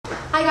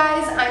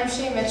Hi guys, I'm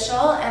Shay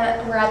Mitchell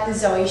and we're at the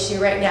Zooey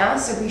shoot right now,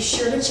 so be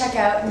sure to check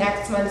out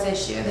next month's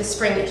issue, the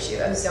spring issue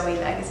of Zooey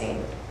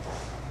magazine.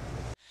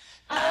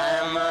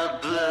 I'm a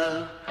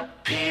blue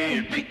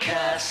period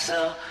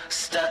Picasso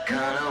stuck on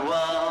a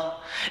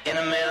wall in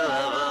the middle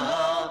of a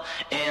hall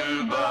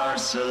in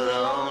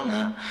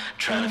Barcelona,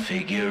 trying to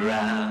figure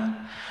out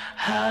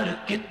how to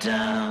get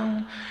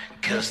down,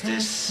 'cause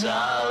this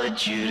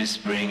solitude is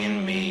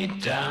bringing me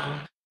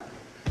down.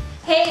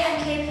 Hey, I'm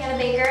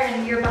Panabaker,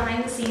 and you're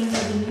behind the scenes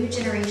of the New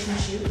Generation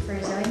shoot for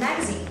Zooey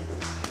magazine.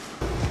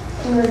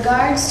 In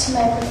regards to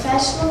my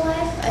professional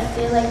life, I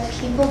feel like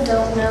people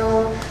don't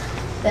know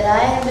that I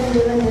have been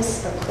doing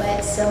this for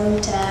quite some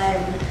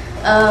time.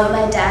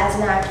 My dad's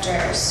an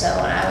actor, so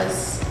when I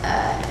was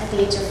at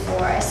the age of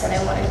 4, I said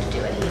I wanted to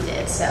do what he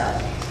did. So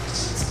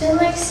it's been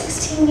like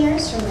 16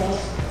 years for me,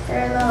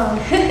 very long.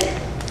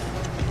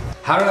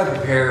 How did I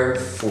prepare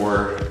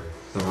for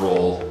the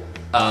role?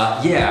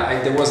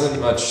 There wasn't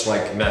much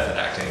like method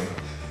acting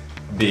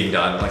being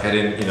done. Like I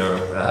didn't,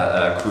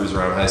 cruise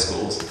around high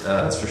schools.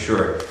 That's for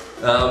sure.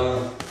 I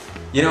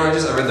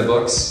read the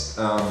books.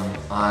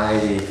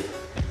 I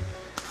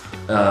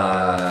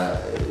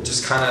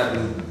just kind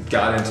of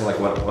got into like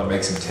what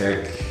makes him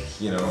tick.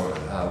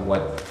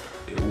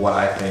 What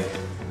I think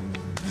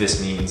this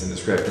means in the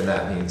script and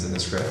that means in the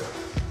script.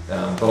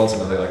 But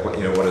ultimately, like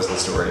what is the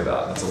story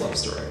about? It's a love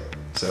story.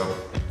 So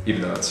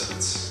even though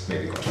it's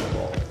maybe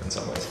questionable in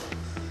some ways.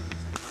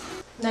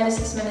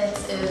 96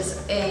 Minutes is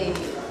a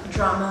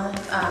drama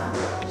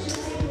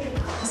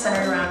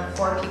centered around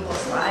 4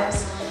 people's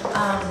lives.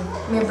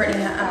 Me and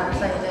Brittany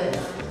play the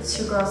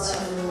 2 girls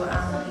who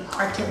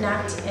are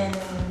kidnapped in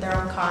their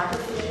own car,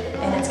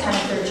 and it's kind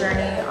of their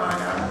journey on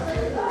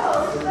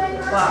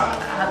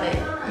how they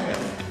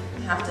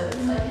have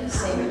to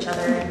save each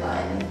other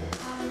and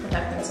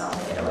protect themselves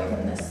and get away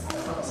from this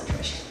horrible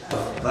situation.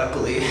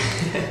 Luckily,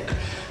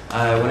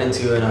 I went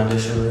into an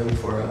audition room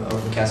for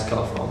a cast of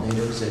Call for All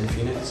Natives in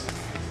Phoenix,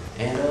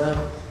 and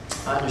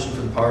I auditioned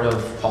for the part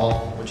of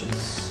Paul, which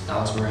is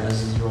Alex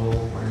Moranis' role,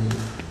 where he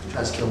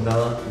tries to kill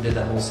Bella. We did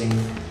that whole scene,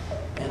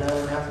 and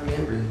it happened to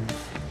be Byrd.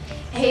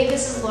 Hey,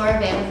 this is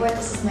Vandervoort.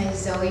 This is my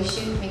Zooey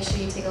shoot. Make sure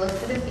you take a look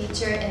for the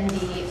feature in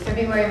the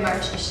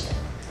February-March issue.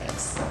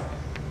 Thanks.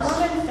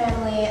 Modern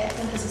Family, I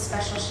think, is a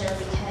special show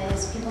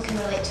because people can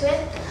relate to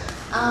it.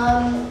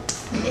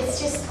 It's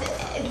just,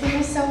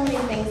 there's so many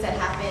things that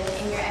happen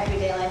in your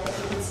everyday life that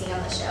you can see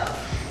on the show.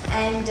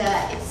 And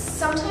it's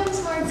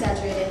sometimes more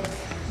exaggerated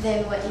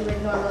than what you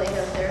would normally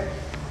go through.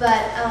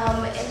 But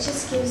it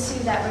just gives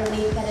you that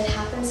relief that it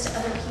happens to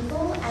other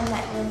people and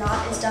that you're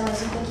not as dumb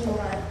as you think you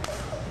are.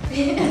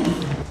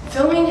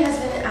 Filming has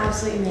been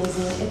absolutely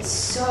amazing. It's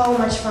so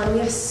much fun. We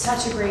have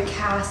such a great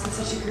cast and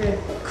such a good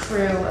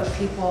crew of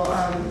people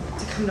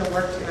to come to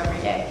work through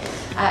every day.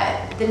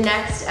 The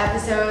next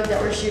episode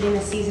that we're shooting,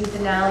 the season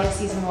finale of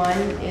season 1,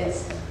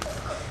 is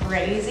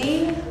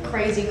crazy.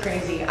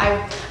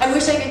 I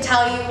wish I could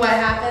tell you what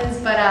happens,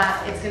 but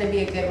it's going to be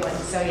a good one,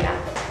 so yeah.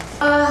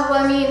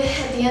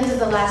 At the end of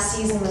the last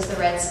season was the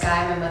Red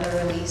Sky my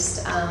mother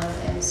released,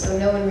 and so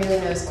no one really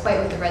knows quite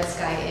what the Red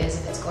Sky is,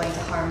 if it's going to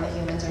harm the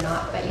humans or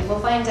not, but you will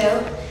find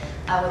out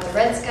what the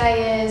Red Sky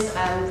is.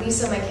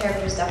 Lisa, my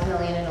character, is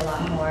definitely in it a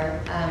lot more.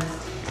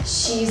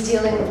 She's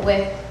dealing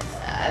with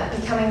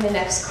becoming the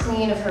next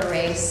queen of her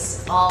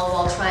race, all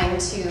while trying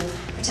to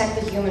protect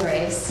the human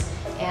race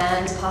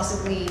and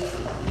possibly,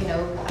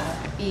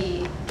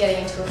 be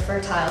getting into a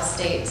fertile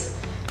state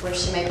where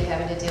she might be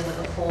having to deal with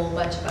a whole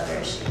bunch of other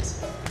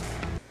issues.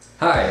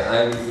 Hi,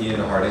 I'm Ian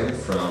Harding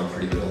from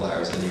Pretty Little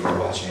Liars, and you are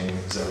watching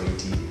Zooey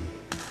TV.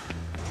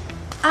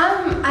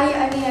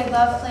 I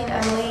love playing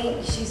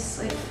Emily. She's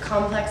like a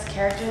complex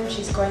character, and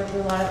she's going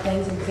through a lot of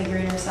things and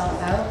figuring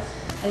herself out.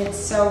 And it's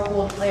so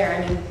cool to play her.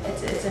 I mean,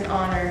 it's an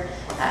honor,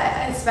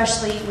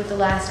 especially with the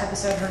last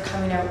episode, her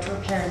coming out to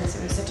her parents.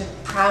 It was such a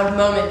proud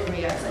moment for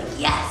me. I was like,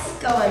 yes,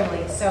 go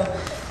Emily. So,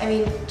 I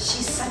mean,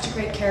 she's such a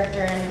great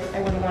character, and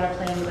I wouldn't want to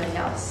play anybody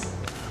else.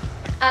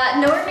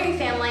 No Ordinary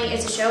Family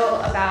is a show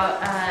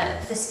about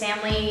this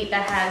family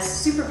that has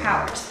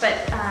superpowers,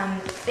 but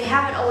they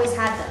haven't always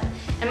had them.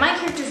 And my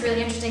character is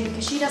really interesting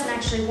because she doesn't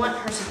actually want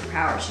her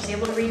superpower. She's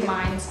able to read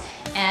minds,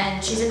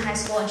 and she's in high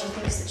school, and she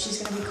thinks that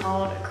she's going to be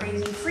called a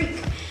crazy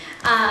freak.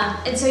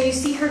 And so you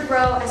see her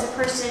grow as a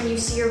person, you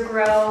see her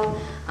grow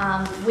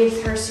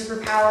with her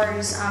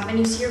superpowers, and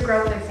you see her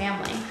grow with her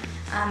family.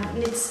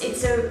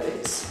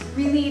 It's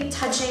really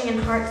touching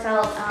and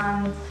heartfelt,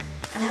 and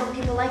I hope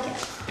people like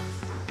it.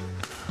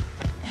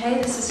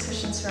 Hey, this is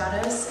Cristian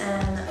Serratos,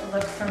 and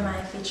look for my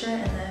feature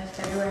in the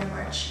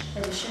February-March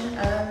edition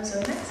of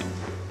Zooey magazine.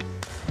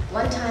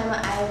 One time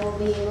I will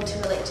be able to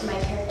relate to my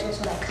characters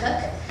when I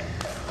cook.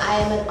 I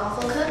am an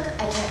awful cook.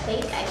 I can't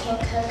bake, I can't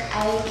cook.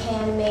 I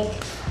can make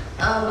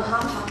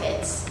Hot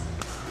Pockets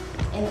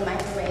in the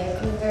microwave.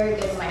 I'm a very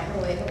good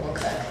microwavable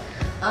cook.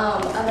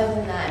 Other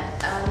than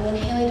that, me and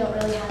Haley don't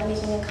really have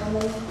anything in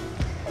common.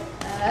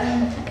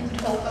 I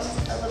would hope I'm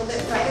a little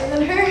bit brighter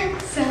than her,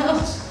 so.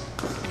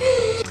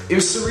 It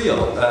was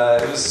surreal.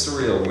 It was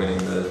surreal winning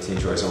the Teen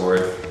Choice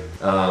Award.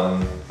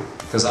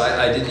 because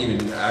I didn't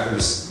even,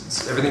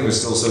 everything was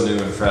still so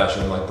new and fresh,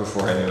 and like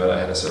before I knew it, I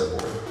had a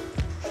surfboard.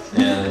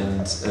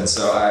 And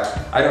so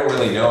I don't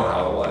really know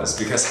how it was,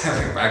 because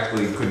I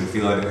practically couldn't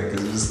feel anything,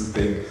 because it was this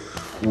big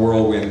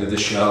whirlwind of the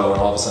show, and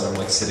all of a sudden I'm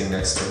like sitting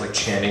next to like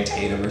Channing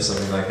Tatum or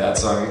something like that.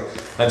 So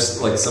I'm just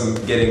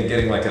like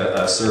getting like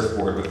a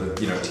surfboard with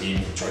the, you know, Teen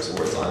Choice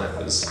Awards on it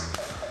was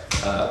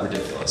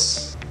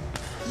ridiculous.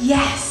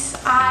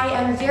 Yes, I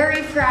am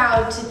very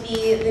proud to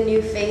be the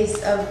new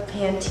face of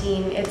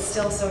Pantene. It's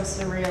still so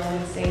surreal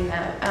in saying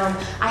that.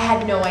 I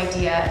had no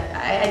idea.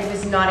 I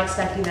was not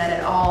expecting that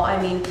at all.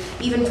 I mean,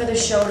 even for the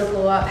show to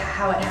blow up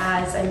how it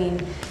has, I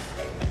mean,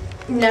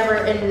 never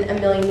in a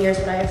million years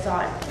would I have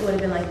thought it would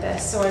have been like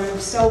this. So I'm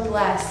so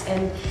blessed.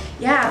 And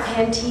yeah,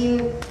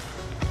 Pantene,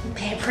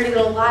 Pretty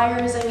Little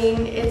Liars, I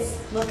mean, it's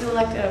looking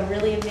like a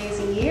really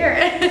amazing year.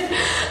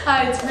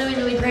 It's really,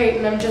 really great,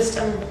 and I'm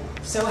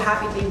so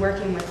happy to be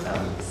working with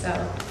them, so.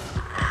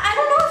 I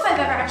don't know if I've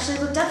ever actually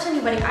looked up to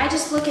anybody. I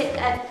just look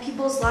at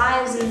people's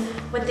lives and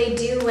what they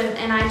do,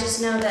 and I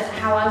just know that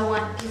how I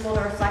want people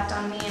to reflect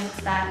on me, and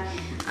it's that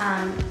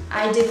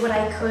I did what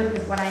I could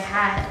with what I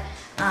had.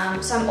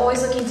 So I'm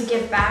always looking to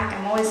give back.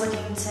 I'm always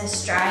looking to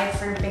strive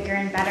for bigger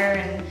and better,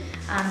 and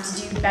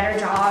to do better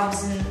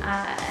jobs,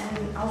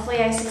 and hopefully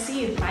I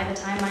succeed by the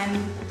time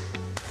I'm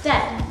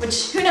dead,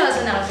 which who knows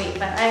when that'll be,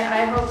 but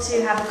I hope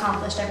to have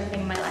accomplished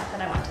everything in my life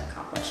that I want to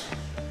accomplish.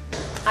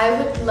 I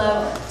would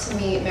love to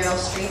meet Meryl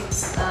Streep.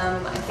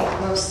 I think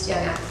most young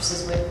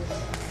actresses would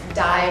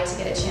die to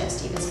get a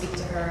chance to even speak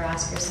to her or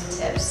ask her some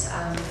tips.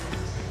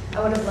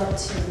 I would have loved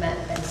to have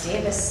met Bette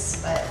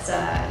Davis,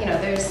 but you know,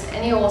 there's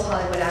any old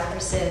Hollywood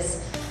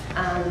actresses.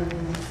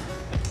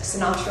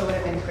 Sinatra would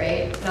have been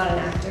great, not an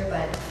actor,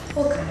 but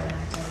full kind of an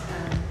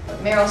actor.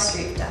 But Meryl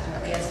Streep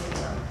definitely as a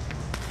female.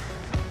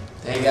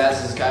 Hey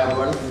guys, this is Kyle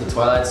Gordon from the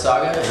Twilight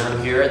Saga, and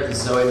I'm here at the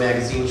Zooey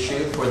magazine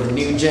shoot for the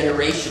new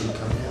generation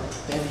coming out in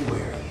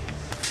February.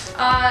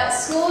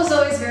 School was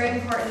always very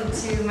important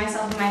to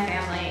myself and my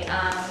family,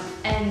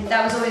 and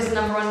that was always the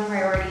 #1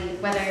 priority,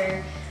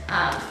 whether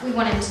we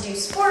wanted to do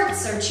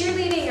sports or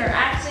cheerleading or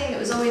acting, it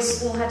was always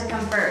school had to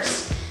come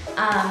first.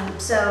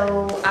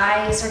 So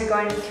I started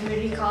going to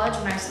community college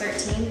when I was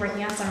 13,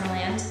 working at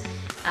Summerland.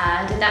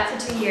 Did that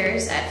for 2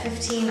 years. At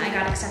 15, I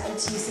got accepted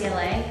to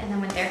UCLA, and then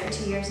went there for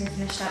 2 years and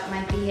finished up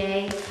my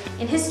BA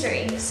in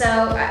history. So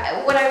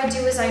what I would do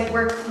is I'd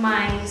work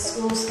my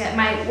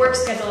work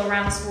schedule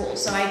around school.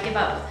 So I'd give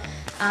up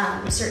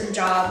certain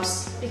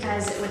jobs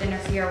because it would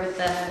interfere with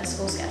the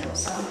school schedule.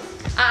 So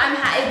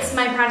it's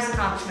my proudest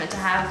accomplishment to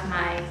have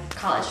my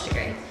college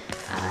degree.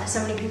 So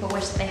many people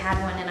wish that they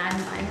had one, and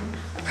I'm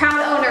a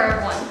proud owner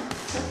of one.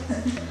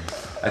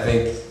 I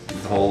think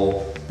the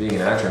whole being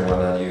an actor and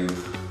whatnot, you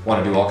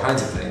want to do all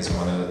kinds of things. You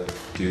want to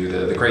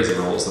do the crazy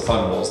roles, the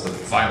fun roles, the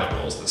violent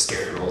roles, the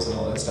scary roles, and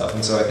all that stuff.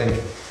 And so I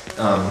think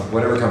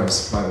whatever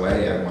comes my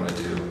way, I want to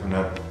do. I'm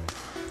not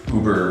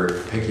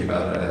uber picky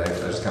about it.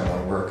 I just kind of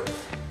want to work.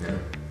 Yeah.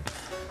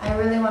 I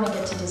really want to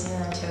get to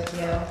Disneyland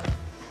Tokyo.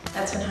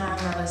 That's been high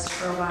on my list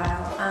for a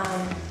while. I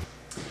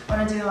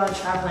want to do a lot of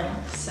traveling,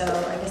 so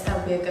I guess that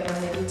would be a good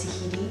one, maybe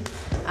Tahiti.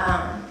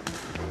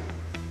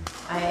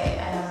 I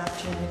have an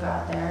opportunity to go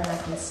out there and I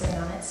can sit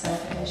on it, so I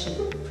think I should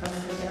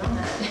probably get on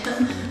that.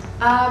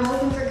 I'm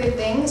hoping for good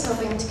things,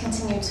 hoping to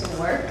continue to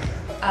work.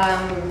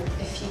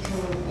 If you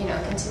can, you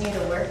know, continue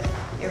to work,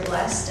 you're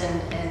blessed,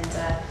 and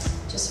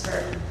just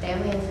for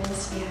family and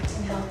friends to be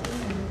acting healthy,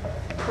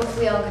 and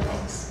hopefully all good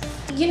things.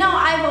 You know,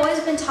 I've always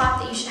been taught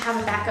that you should have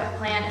a backup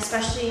plan,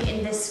 especially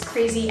in this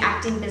crazy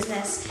acting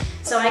business.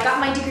 So I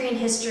got my degree in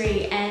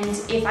history, and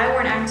if I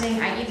weren't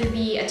acting, I'd either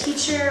be a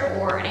teacher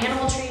or an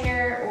animal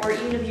trainer or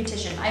even a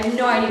beautician. I have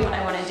no idea what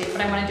I want to do,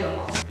 but I want to do them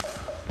all.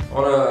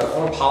 I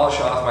want to polish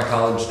off my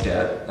college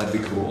debt. That'd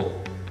be cool.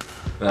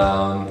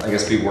 I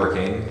guess be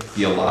working,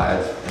 be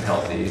alive and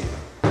healthy.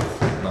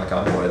 Knock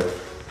on wood.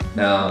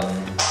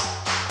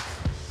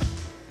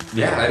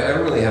 Yeah, I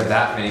don't really have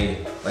that many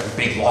like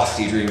big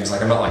lofty dreams.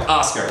 Like I'm not like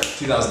Oscar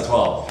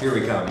 2012. Here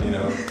we come. You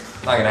know,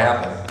 not gonna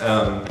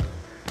happen.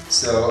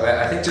 So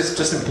I think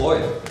just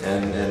employed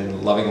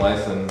and loving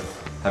life and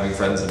having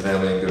friends and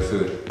family and good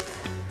food.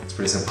 It's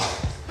pretty simple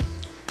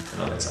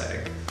and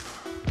unexciting.